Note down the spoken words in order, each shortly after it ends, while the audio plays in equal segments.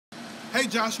Hey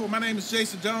Joshua, my name is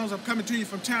Jason Jones. I'm coming to you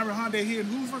from Tameron Hyundai here in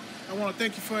Hoover. I want to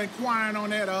thank you for inquiring on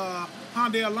that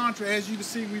Hyundai Elantra. As you can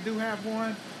see, we do have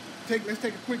one. Let's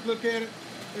take a quick look at it.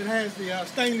 It has the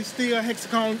stainless steel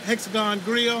hexagon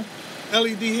grille,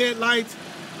 LED headlights,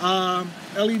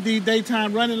 LED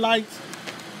daytime running lights.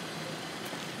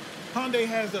 Hyundai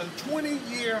has a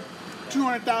 20-year,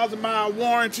 200,000-mile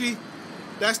warranty.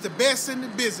 That's the best in the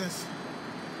business.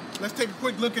 Let's take a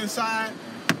quick look inside.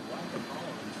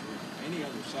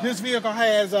 This vehicle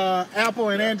has Apple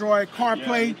and Android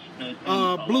CarPlay,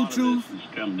 Bluetooth,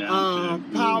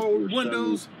 power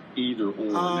windows,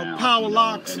 power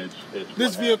locks.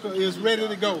 This vehicle is ready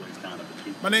to go.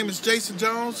 My name is Jason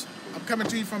Jones. I'm coming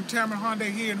to you from Tameron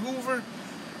Hyundai here in Hoover.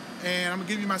 And I'm going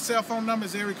to give you my cell phone number.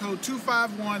 It's area code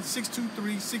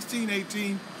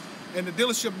 251-623-1618. And the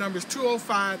dealership number is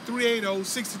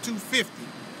 205-380-6250.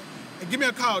 And give me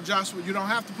a call, Joshua. You don't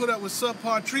have to put up with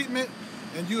subpar treatment.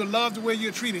 And you'll love the way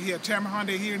you're treated here at Tameron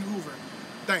Hyundai here in Hoover.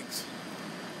 Thanks.